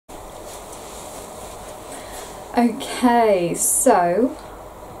Okay, so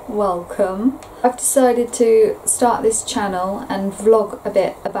welcome. I've decided to start this channel and vlog a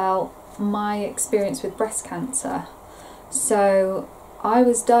bit about my experience with breast cancer. So I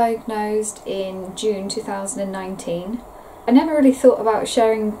was diagnosed in June 2019. I never really thought about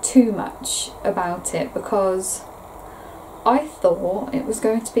sharing too much about it because I thought it was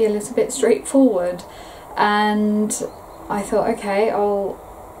going to be a little bit straightforward, and I thought, okay,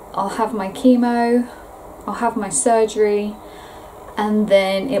 I'll have my chemo, I'll have my surgery, and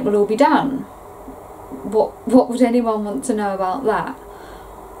then it will all be done. What would anyone want to know about that?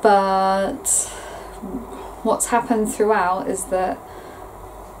 But what's happened throughout is that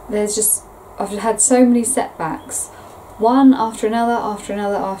I've had so many setbacks, one after another, after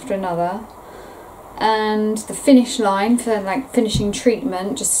another, after another, and the finish line for like finishing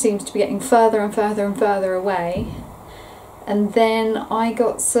treatment just seems to be getting further and further and further away. And then I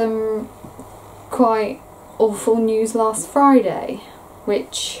got some quite awful news last Friday,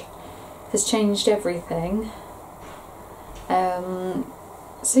 which has changed everything.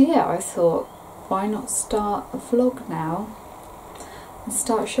 So yeah, I thought, why not start a vlog now and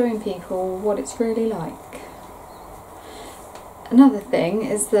start showing people what it's really like. Another thing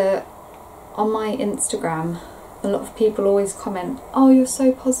is that on my Instagram, a lot of people always comment, oh, you're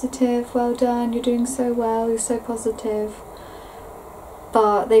so positive, well done, you're doing so well, you're so positive.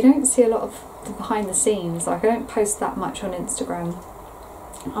 But they don't see a lot of the behind the scenes. Like, I don't post that much on Instagram.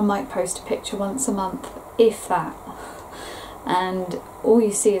 I might post a picture once a month, if that. And all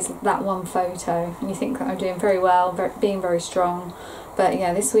you see is that one photo, and you think that I'm doing very well, being very strong. But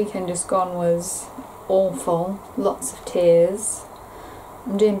yeah, this weekend just gone was awful. Lots of tears.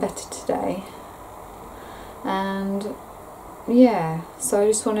 I'm doing better today. And yeah, so I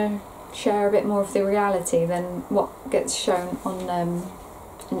just want to share a bit more of the reality than what gets shown on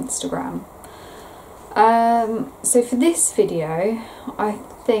Instagram. So for this video, I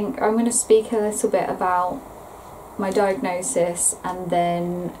think I'm going to speak a little bit about my diagnosis and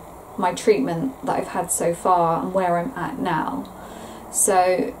then my treatment that I've had so far and where I'm at now.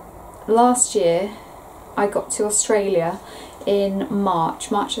 So last year I got to Australia in March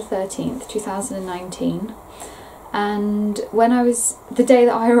the 13th, 2019. And the day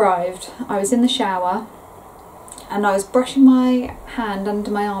that I arrived, I was in the shower and I was brushing my hand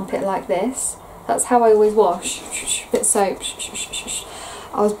under my armpit like this. That's how I always wash. Bit of soap.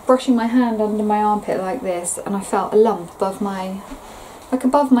 I was brushing my hand under my armpit like this, and I felt a lump above my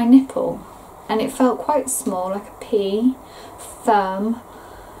nipple, and it felt quite small, like a pea, firm.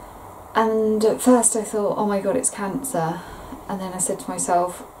 And at first I thought, oh my god, it's cancer. And then I said to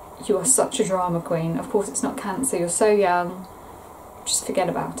myself, you are such a drama queen. Of course it's not cancer, you're so young, just forget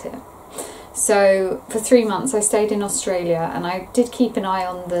about it. So for 3 months I stayed in Australia, and I did keep an eye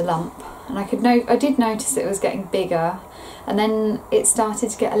on the lump, and I did notice it was getting bigger, and then it started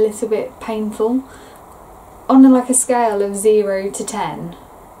to get a little bit painful. On like a scale of 0 to 10,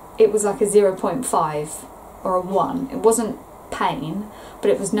 it was like a 0.5 or a 1. It wasn't pain,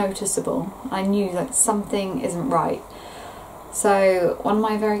 but it was noticeable. I knew that something isn't right. So one of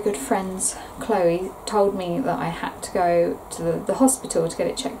my very good friends, Chloe, told me that I had to go to the hospital to get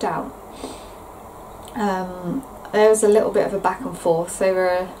it checked out. There was a little bit of a back and forth.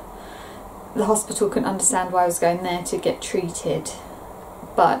 The hospital couldn't understand why I was going there to get treated,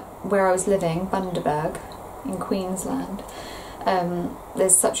 but where I was living, Bundaberg, in Queensland,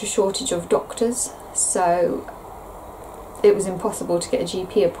 there's such a shortage of doctors, so it was impossible to get a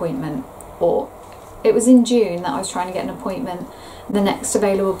GP appointment. Or it was in June that I was trying to get an appointment. The next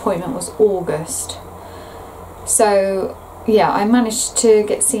available appointment was August. So yeah, I managed to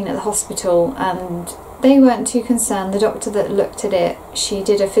get seen at the hospital, and they weren't too concerned. The doctor that looked at it, she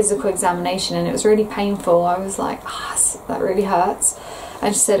did a physical examination, and it was really painful. I was like, that really hurts.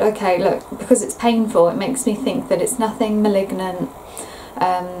 And she said, okay, look, because it's painful, it makes me think that it's nothing malignant.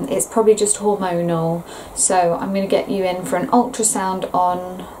 It's probably just hormonal. So I'm going to get you in for an ultrasound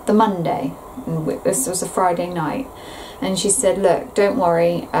on the Monday. And this was a Friday night. And she said, look, don't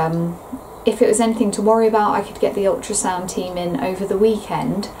worry. If it was anything to worry about, I could get the ultrasound team in over the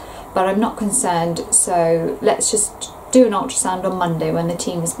weekend. But I'm not concerned, so let's just do an ultrasound on Monday when the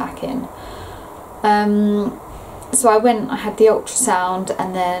team is back in. So I went, I had the ultrasound,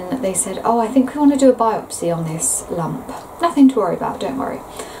 and then they said, oh, I think we want to do a biopsy on this lump. Nothing to worry about, don't worry.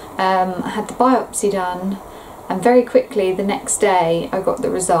 I had the biopsy done, and very quickly the next day I got the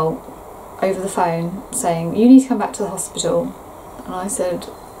result over the phone saying, you need to come back to the hospital. And I said,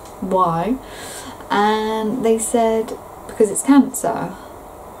 why? And they said, because it's cancer.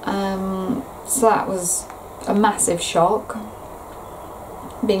 So that was a massive shock.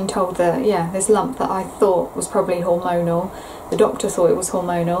 being told that, yeah, this lump that I thought was probably hormonal, the doctor thought it was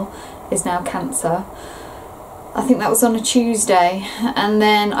hormonal, is now cancer. I think that was on a Tuesday, and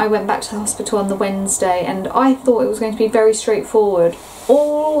then I went back to the hospital on the Wednesday, and I thought it was going to be very straightforward.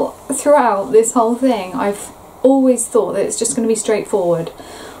 All throughout this whole thing, I've always thought that it's just going to be straightforward.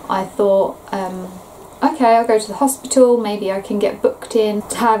 I thought, okay, I'll go to the hospital, maybe I can get booked in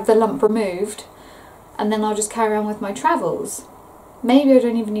to have the lump removed, and then I'll just carry on with my travels. Maybe I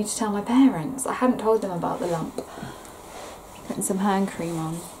don't even need to tell my parents. I hadn't told them about the lump. Putting some hand cream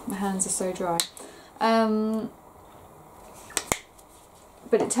on. My hands are so dry.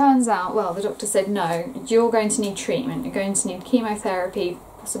 But it turns out, well, the doctor said, no, you're going to need treatment. You're going to need chemotherapy,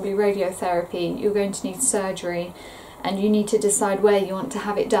 possibly radiotherapy. You're going to need surgery, and you need to decide where you want to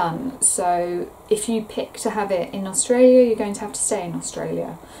have it done. So if you pick to have it in Australia, you're going to have to stay in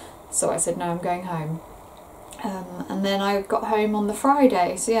Australia. So I said, no, I'm going home. And then I got home on the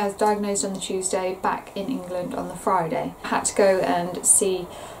Friday. So yeah, I was diagnosed on the Tuesday, back in England on the Friday. I had to go and see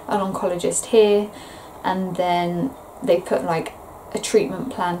an oncologist here, and then they put like a treatment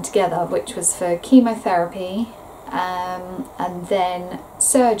plan together, which was for chemotherapy and then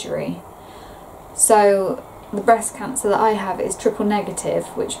surgery. So the breast cancer that I have is triple negative,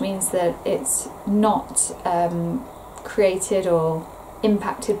 which means that it's not created or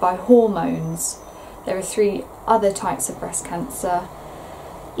impacted by hormones. There are 3 other types of breast cancer: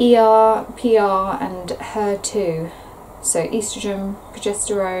 ER, PR and HER2. So estrogen,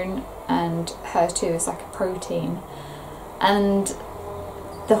 progesterone and HER2 is like a protein. And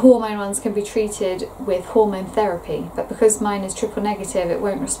the hormone ones can be treated with hormone therapy, but because mine is triple negative, it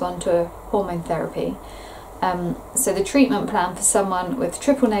won't respond to hormone therapy. So the treatment plan for someone with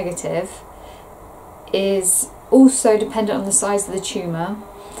triple negative is also dependent on the size of the tumour.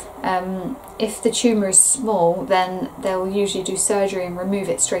 If the tumour is small, then they'll usually do surgery and remove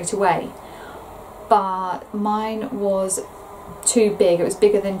it straight away. But mine was too big, it was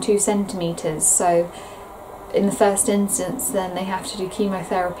bigger than 2 centimetres, so in the first instance then they have to do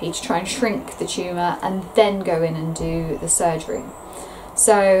chemotherapy to try and shrink the tumour and then go in and do the surgery.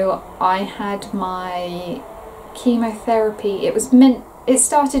 So I had my chemotherapy, it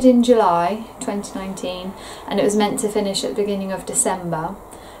started in July 2019 and it was meant to finish at the beginning of December,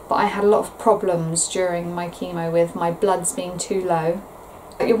 but I had a lot of problems during my chemo with my bloods being too low.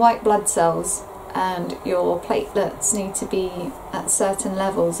 Your white blood cells and your platelets need to be at certain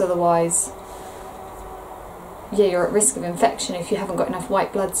levels, otherwise yeah, you're at risk of infection if you haven't got enough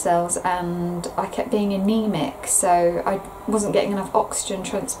white blood cells. And I kept being anemic, so I wasn't getting enough oxygen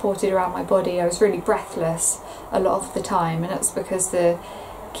transported around my body. I was really breathless a lot of the time, and that's because the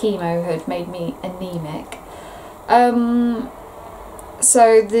chemo had made me anemic.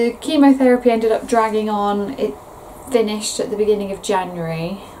 So the chemotherapy ended up dragging on. It finished at the beginning of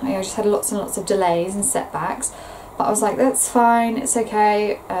January. I just had lots and lots of delays and setbacks, but I was like, that's fine, it's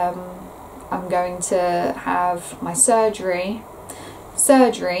okay. I'm going to have my surgery.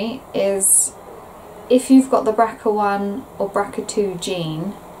 Surgery is if you've got the BRCA1 or BRCA2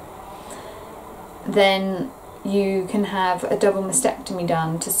 gene, then you can have a double mastectomy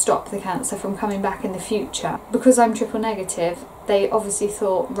done to stop the cancer from coming back in the future. Because I'm triple negative, they obviously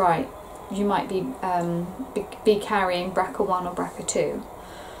thought, right, you might be carrying BRCA1 or BRCA2.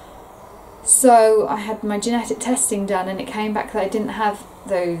 So I had my genetic testing done and it came back that I didn't have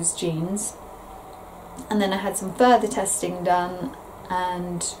those genes. And then I had some further testing done,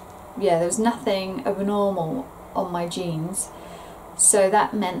 and yeah, there was nothing abnormal on my genes. So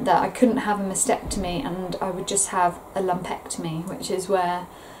that meant that I couldn't have a mastectomy and I would just have a lumpectomy, which is where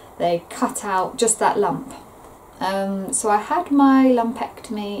they cut out just that lump. So I had my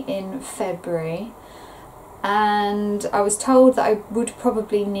lumpectomy in February, and I was told that I would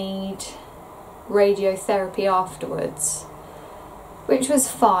probably need radiotherapy afterwards, which was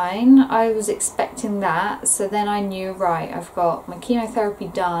fine. I was expecting that. So then I knew, right, I've got my chemotherapy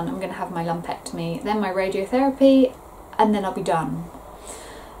done, I'm going to have my lumpectomy, then my radiotherapy, and then I'll be done.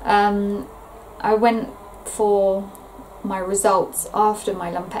 I went for my results after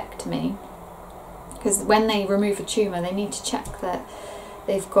my lumpectomy, because when they remove a tumour they need to check that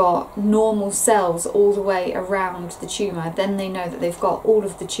they've got normal cells all the way around the tumour. Then they know that they've got all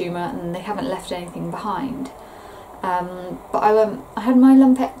of the tumour and they haven't left anything behind. But I had my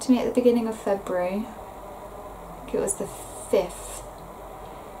lumpectomy at the beginning of February. I think it was the 5th?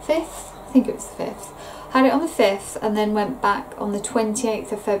 I think it was the 5th. I had it on the 5th and then went back on the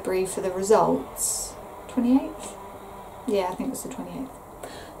 28th of February for the results. 28th? Yeah, I think it was the 28th.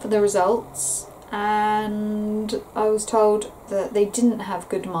 For the results. And I was told that they didn't have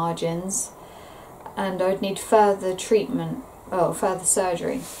good margins and I'd need further treatment further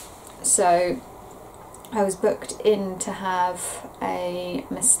surgery. So I was booked in to have a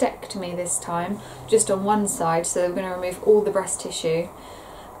mastectomy this time, just on one side, so they were going to remove all the breast tissue,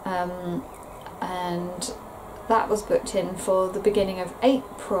 and that was booked in for the beginning of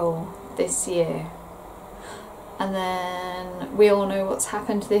April this year. And then we all know what's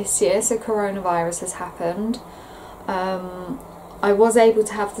happened this year, so coronavirus has happened. I was able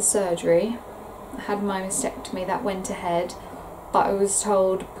to have the surgery, I had my mastectomy, that went ahead, but I was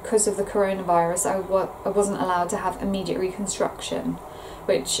told because of the coronavirus I wasn't allowed to have immediate reconstruction,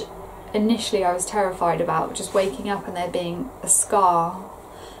 which initially I was terrified about, just waking up and there being a scar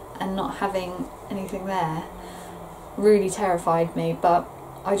and not having anything there really terrified me. But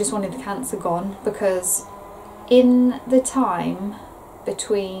I just wanted the cancer gone, because in the time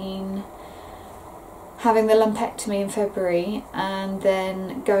between having the lumpectomy in February and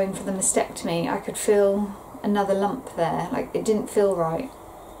then going for the mastectomy, I could feel another lump there, like it didn't feel right.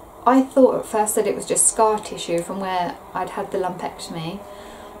 I thought at first that it was just scar tissue from where I'd had the lumpectomy,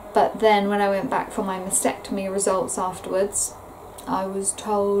 but then when I went back for my mastectomy results afterwards, I was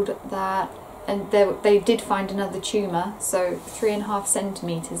told that, and they did find another tumour, so 3.5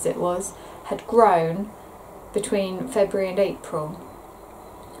 centimetres it was, had grown between February and April.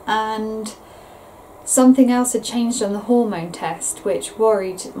 And something else had changed on the hormone test, which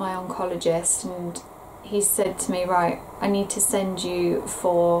worried my oncologist, and he said to me, right, I need to send you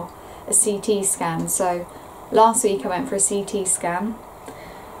for a CT scan. So last week I went for a CT scan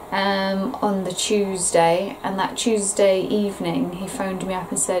on the Tuesday, and that Tuesday evening he phoned me up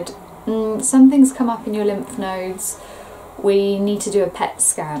and said, something's come up in your lymph nodes, we need to do a PET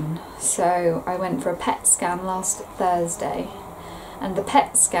scan. So I went for a PET scan last Thursday, and the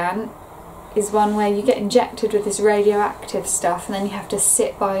PET scan is one where you get injected with this radioactive stuff, and then you have to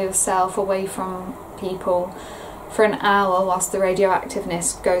sit by yourself away from people for an hour whilst the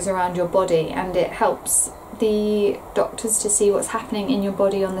radioactiveness goes around your body, and it helps the doctors to see what's happening in your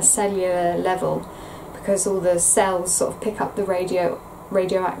body on the cellular level, because all the cells sort of pick up the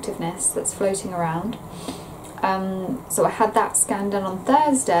radioactiveness that's floating around. So I had that scan done on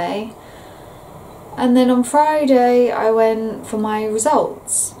Thursday, and then on Friday I went for my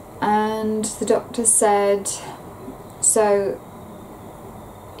results, and the doctor said, so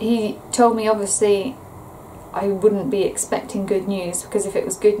he told me obviously I wouldn't be expecting good news, because if it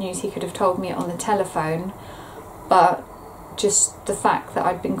was good news he could have told me it on the telephone, but just the fact that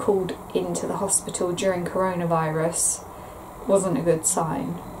I'd been called into the hospital during coronavirus wasn't a good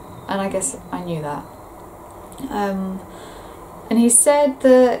sign, and I guess I knew that. And he said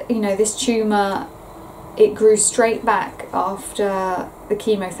that, you know, this tumour, it grew straight back after the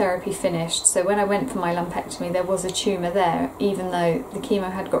chemotherapy finished. So when I went for my lumpectomy there was a tumour there, even though the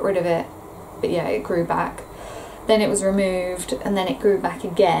chemo had got rid of it, but yeah, it grew back. Then it was removed, and then it grew back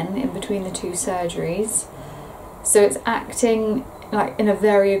again in between the two surgeries. So it's acting like in a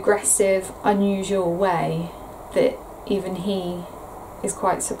very aggressive, unusual way that even he is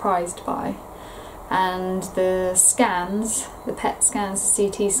quite surprised by. And the scans, the PET scans, the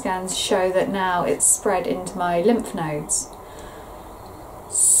CT scans, show that now it's spread into my lymph nodes.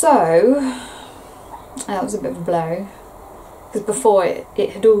 So that was a bit of a blow, because before it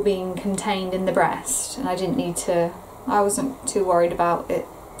had all been contained in the breast, and I wasn't too worried about it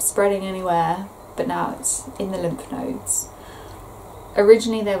spreading anywhere, but now it's in the lymph nodes.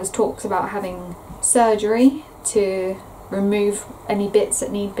 Originally there was talks about having surgery to remove any bits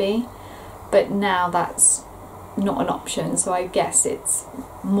that need be, but now that's not an option, so I guess it's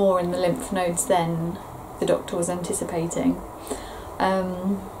more in the lymph nodes than the doctor was anticipating.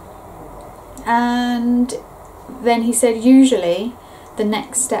 And then he said usually the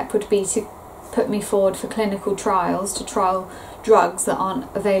next step would be to put me forward for clinical trials, to trial drugs that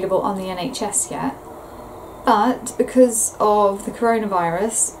aren't available on the NHS yet. But because of the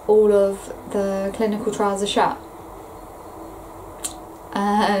coronavirus, all of the clinical trials are shut.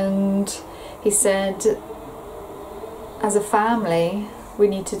 And he said, as a family, we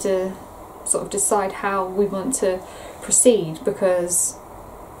need to sort of decide how we want to proceed, because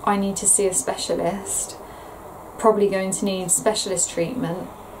I need to see a specialist, probably going to need specialist treatment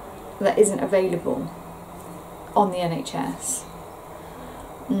that isn't available on the NHS.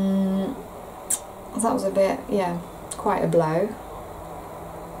 That was a bit, yeah, quite a blow.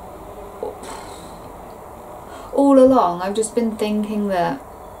 All along I've just been thinking that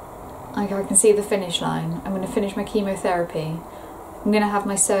I can see the finish line. I'm going to finish my chemotherapy, I'm going to have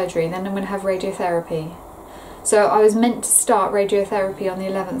my surgery, then I'm going to have radiotherapy. So I was meant to start radiotherapy on the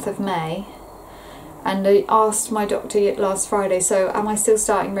 11th of May, and I asked my doctor last Friday, so am I still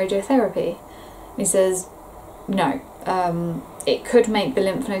starting radiotherapy? And he says, no, it could make the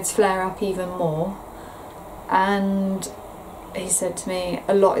lymph nodes flare up even more. And he said to me,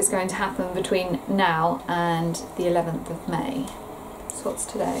 a lot is going to happen between now and the 11th of May. So what's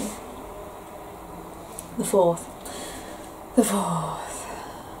today? The 4th. The 4th.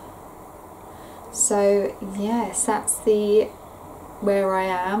 So yes, that's where I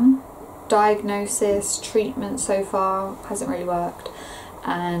am. Diagnosis, treatment so far hasn't really worked,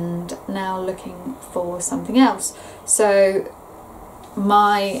 and now looking for something else. So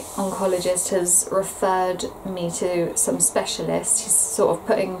my oncologist has referred me to some specialists. He's sort of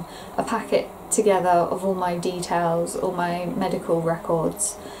putting a packet together of all my details, all my medical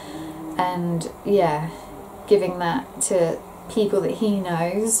records, and yeah, giving that to people that he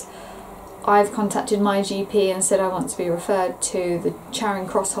knows. I've contacted my GP and said I want to be referred to the Charing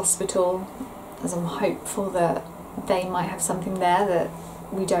Cross Hospital, as I'm hopeful that they might have something there that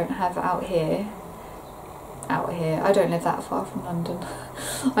we don't have out here. I don't live that far from London.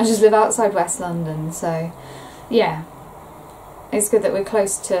 I just live outside West London, so yeah, it's good that we're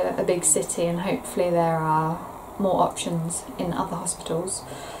close to a big city, and hopefully there are more options in other hospitals.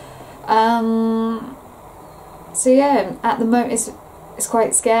 So yeah, at the moment it's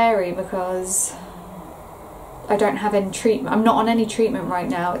quite scary because I don't have any treatment. I'm not on any treatment right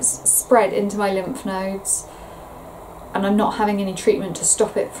now. It's spread into my lymph nodes, and I'm not having any treatment to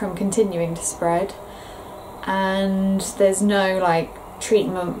stop it from continuing to spread. And there's no like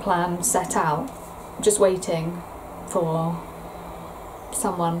treatment plan set out. I'm just waiting for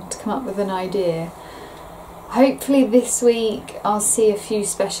someone to come up with an idea. Hopefully this week I'll see a few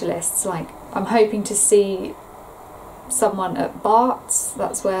specialists. Like, I'm hoping to see someone at Bart's,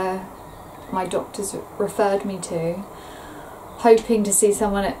 that's where my doctors referred me to. Hoping to see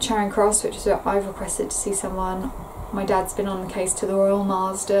someone at Charing Cross, which is where I've requested to see someone. My dad's been on the case to the Royal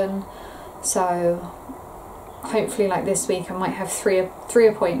Marsden, so hopefully like this week I might have three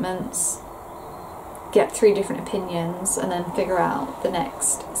appointments, get 3 different opinions, and then figure out the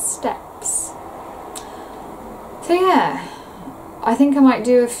next steps. So yeah, I think I might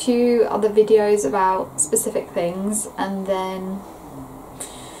do a few other videos about specific things, and then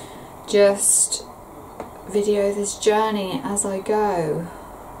just video this journey as I go,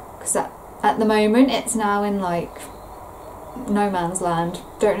 because at the moment it's now in like no man's land.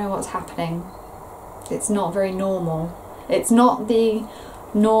 Don't know what's happening. It's not very normal. It's not the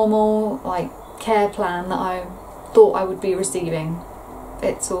normal like care plan that I thought I would be receiving.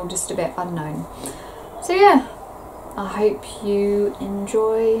 It's all just a bit unknown. So yeah, I hope you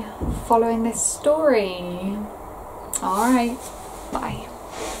enjoy following this story. Alright, bye.